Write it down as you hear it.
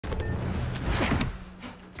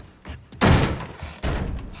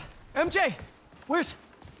MJ! Where's...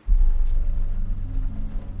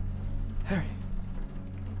 Harry?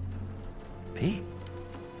 Pete?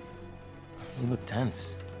 You look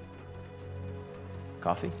tense.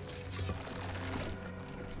 Coffee?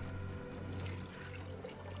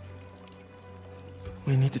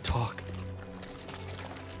 We need to talk.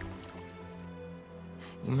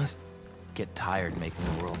 You must get tired making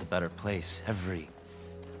the world a better place every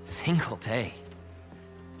single day.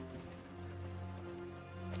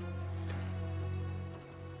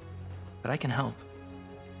 But I can help.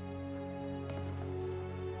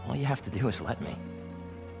 All you have to do is let me.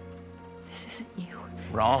 This isn't you.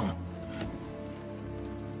 Wrong.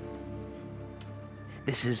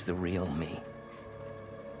 This is the real me.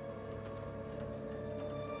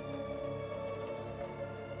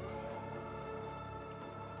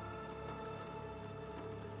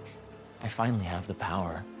 I finally have the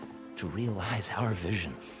power to realize our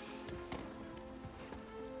vision.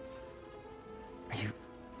 Are you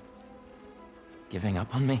giving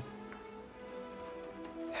up on me?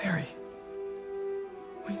 Harry,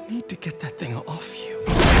 we need to get that thing off you.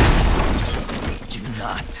 Do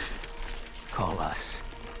not call us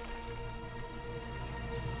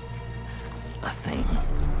a thing.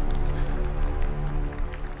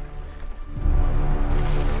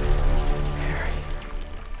 Harry.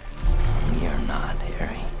 We are not,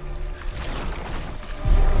 Harry.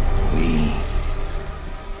 We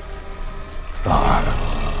are.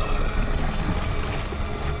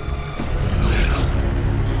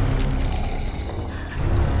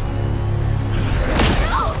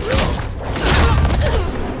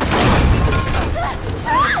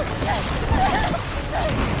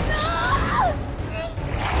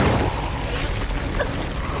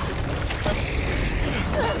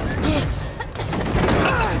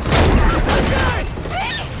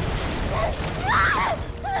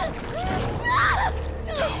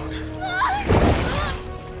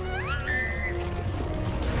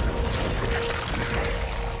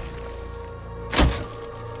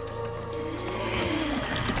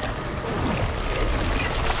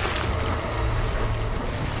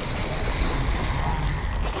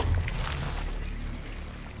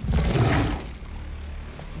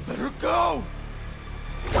 Go!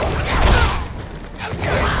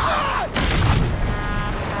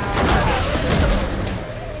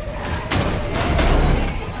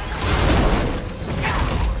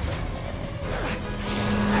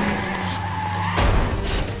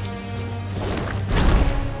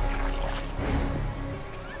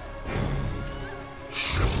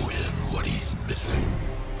 Show him what he's missing.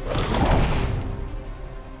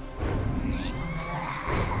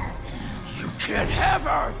 You can't have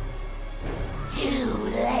her! Too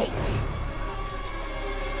late.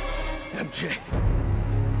 MJ.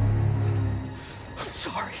 I'm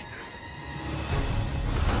sorry.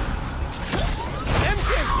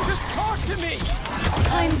 MJ, just talk to me!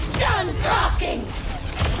 I'm done talking!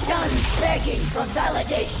 Done begging for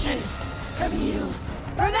validation. From you.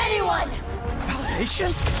 From anyone! Validation?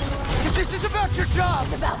 If this is about your job!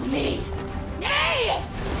 It's about me. Nay!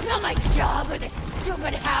 Not my job or this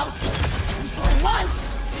stupid house. And for once,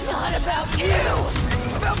 not about you!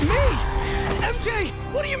 About me? MJ,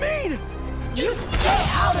 what do you mean? You stay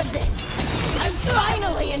out of this! I'm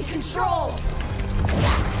finally in control!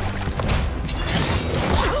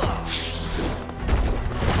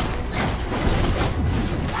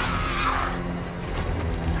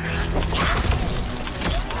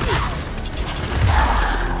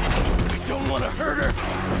 I don't want to hurt her!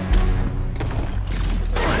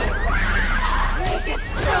 Make it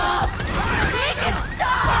stop! Make it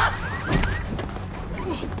stop!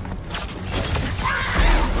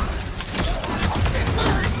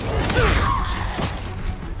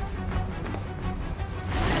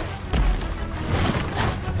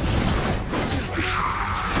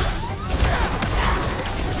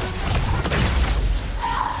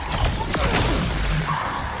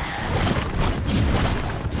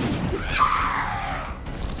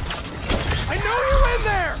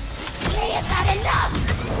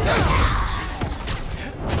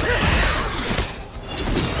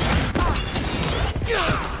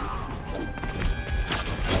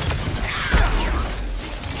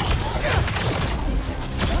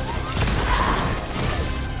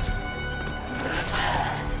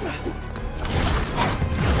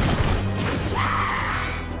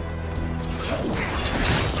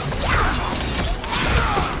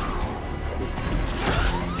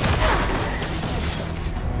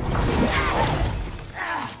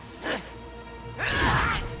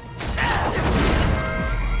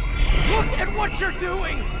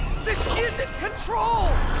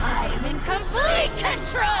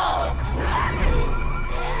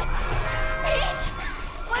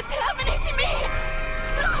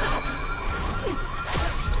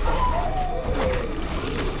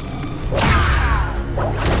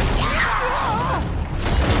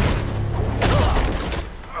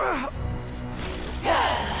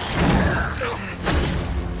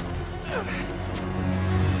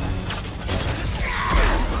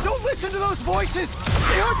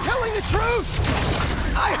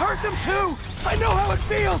 hurt them too! I know how it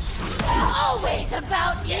feels! Always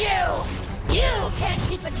about you! You can't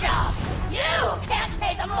keep a job! You can't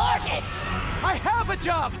pay the mortgage! I have a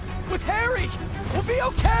job! With Harry! We'll be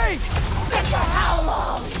okay! For how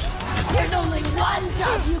long? There's only one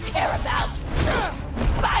job you care about!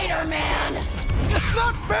 Spider-Man! That's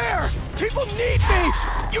not fair! People need me!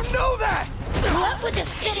 You know that! What would the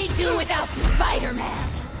city do without Spider-Man?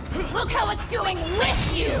 Look how it's doing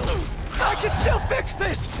with you! I can still fix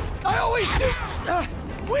this! I always do!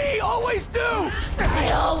 We always do!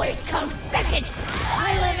 It always comes second!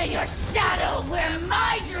 I live in your shadow where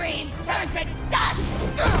my dreams turn to dust!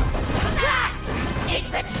 That is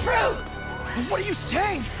the truth! What are you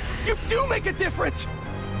saying? You do make a difference!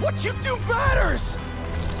 What you do matters!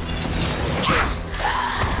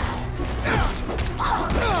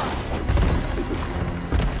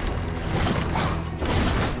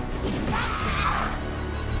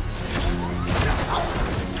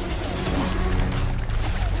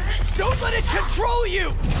 Don't let it control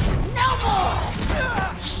you! No more!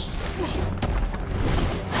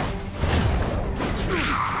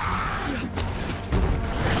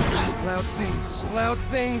 Loud things, loud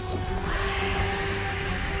things.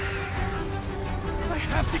 I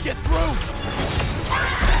have to get through!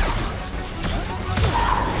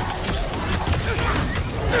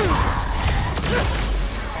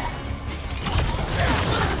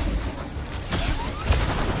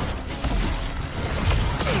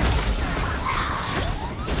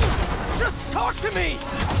 Just talk to me!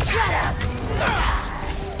 Shut up!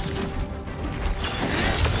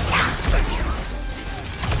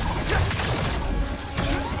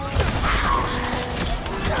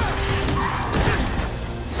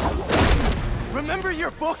 Remember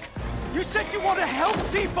your book? You said you want to help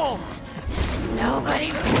people!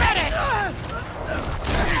 Nobody read it!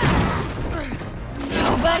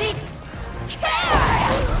 Nobody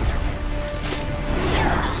cares!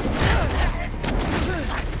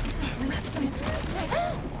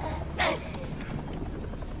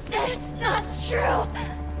 That's not true!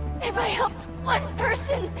 If I helped one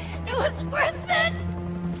person, it was worth it!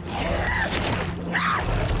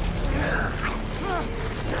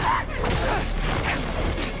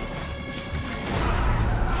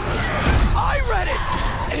 I read it!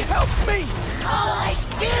 It helped me! All I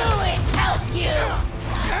do is help you!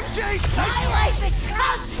 MJ! My life is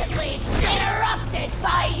constantly interrupted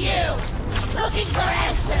by you! Looking for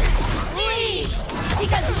answers! Please!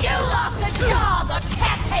 Because you lost a job or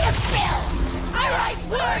can't pay a bill! I write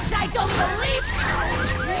words I don't believe!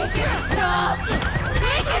 Make it stop!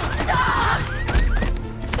 Make it stop!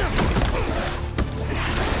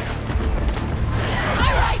 I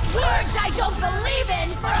write words I don't believe in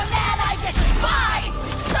for a man I despise!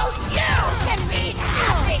 So you can be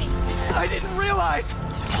happy! I didn't realize!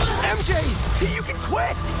 MJ! You can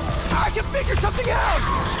quit! I can figure something out!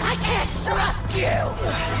 I can't trust you!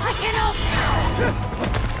 I can only...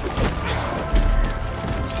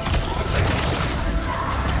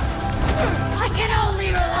 I can only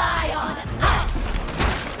rely on us!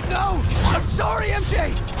 No! I'm sorry,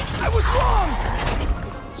 MJ! I was wrong!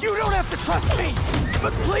 You don't have to trust me!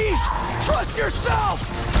 But please, trust yourself!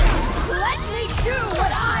 Let me do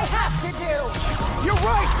what I have to do! You're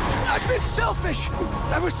right! I've been selfish!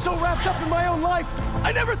 I was so wrapped up in my own life,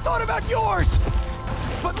 I never thought about yours!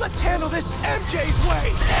 But let's handle this MJ's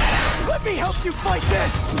way! Let me help you fight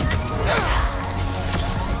this!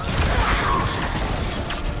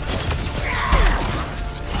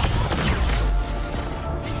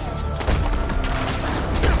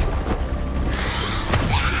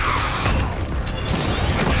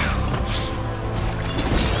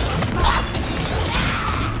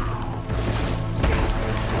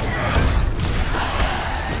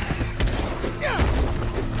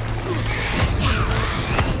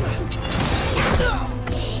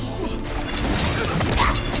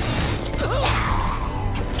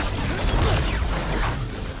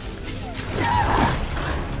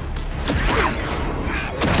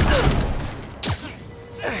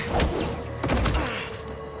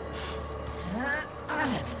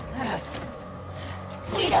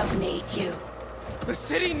 We don't need you. The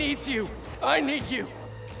city needs you! I need you!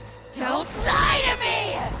 Don't lie to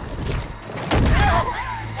me!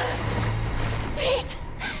 Pete!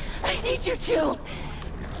 I need you too!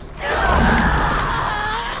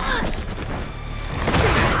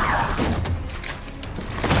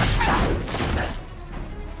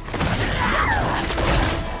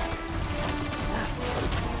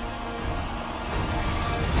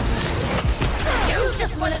 You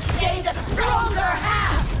just want to stay the stronger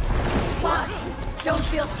half! What? Don't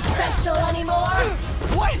feel special anymore?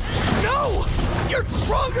 What? No! You're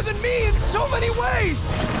stronger than than me in so many ways!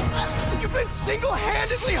 You've been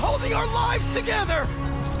single-handedly holding our lives together!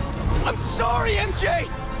 I'm sorry, MJ!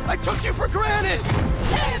 I took you for granted!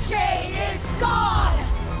 MJ is gone!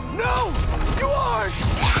 No! You aren't!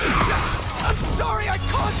 I'm sorry I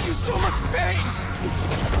caused you so much pain!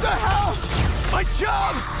 The house! My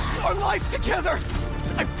job! Our life together!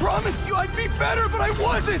 I promised you I'd be better, but I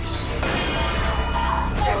wasn't!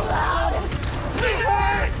 Too loud! It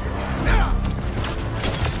hurts!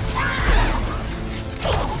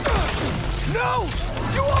 No!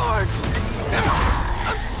 You aren't!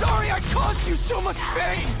 I'm sorry I caused you so much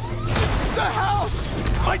pain! The house!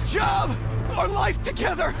 My job! Our life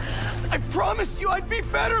together! I promised you I'd be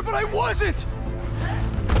better, but I wasn't!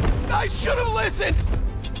 I should have listened!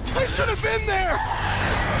 I should have been there!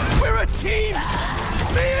 We're a team!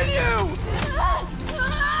 Me and you!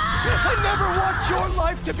 I never want your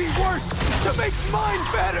life to be worse, to make mine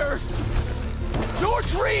better! Your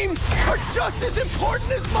dreams are just as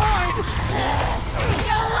important as mine!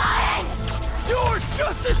 You're lying! You're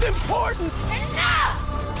just as important! Enough!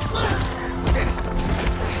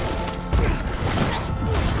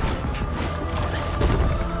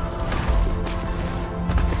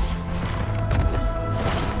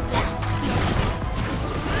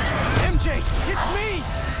 MJ, it's me!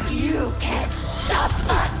 You can't stop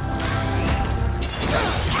us!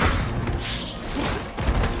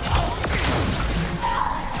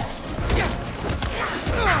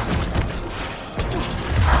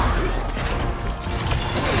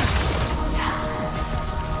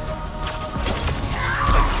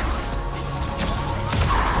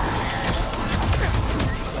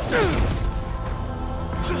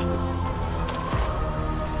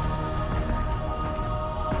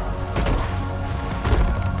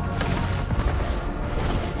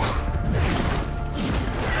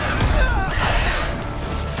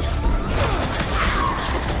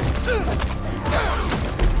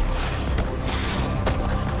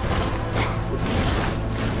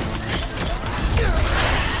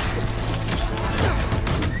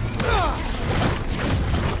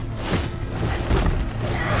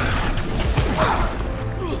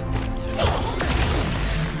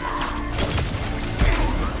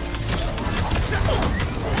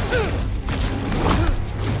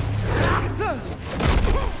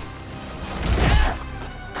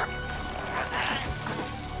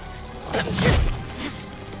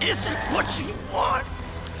 Isn't what you want!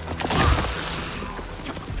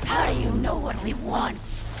 How do you know what we want?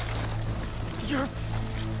 You're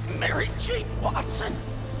Mary Jane Watson.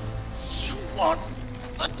 You want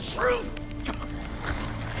the truth.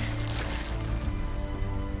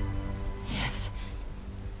 Yes.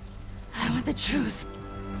 I want the truth.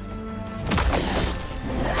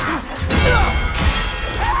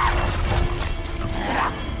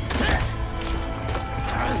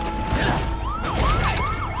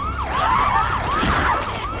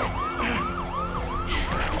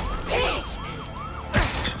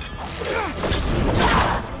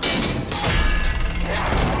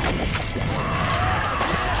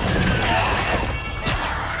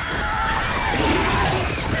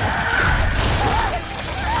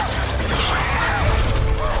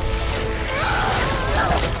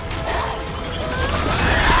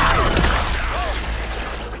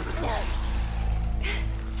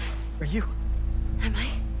 Are you? Am I?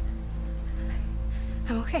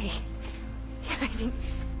 I'm okay. Yeah, I think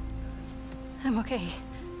I'm okay.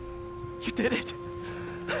 You did it.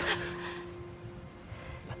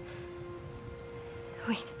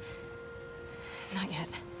 Wait. Not yet.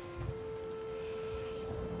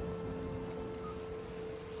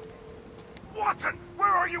 Watson, where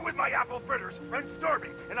are you with my apple fritters? I'm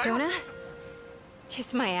starving, and Jonah?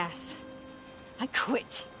 Kiss my ass. I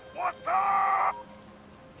quit. Watson!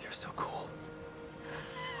 You're so cool.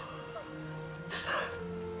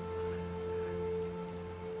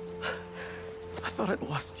 I thought I'd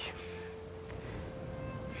lost you.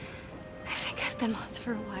 I think I've been lost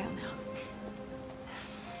for a while now.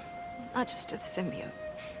 Not just to the symbiote.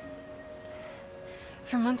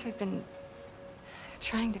 For months I've been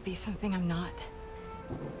trying to be something I'm not.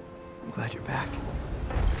 I'm glad you're back.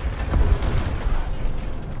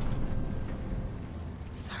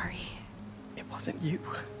 Sorry. It wasn't you.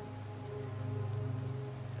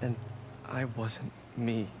 And I wasn't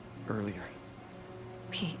me earlier.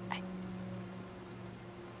 Pete,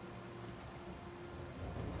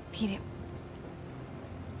 Pete, it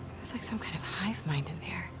was like some kind of hive mind in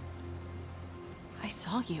there. I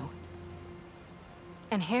saw you.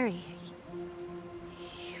 And Harry,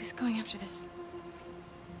 he was going after this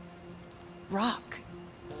rock.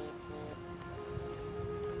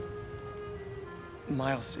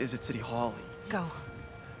 Miles is at City Hall. Go.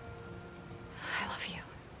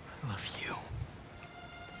 I love you.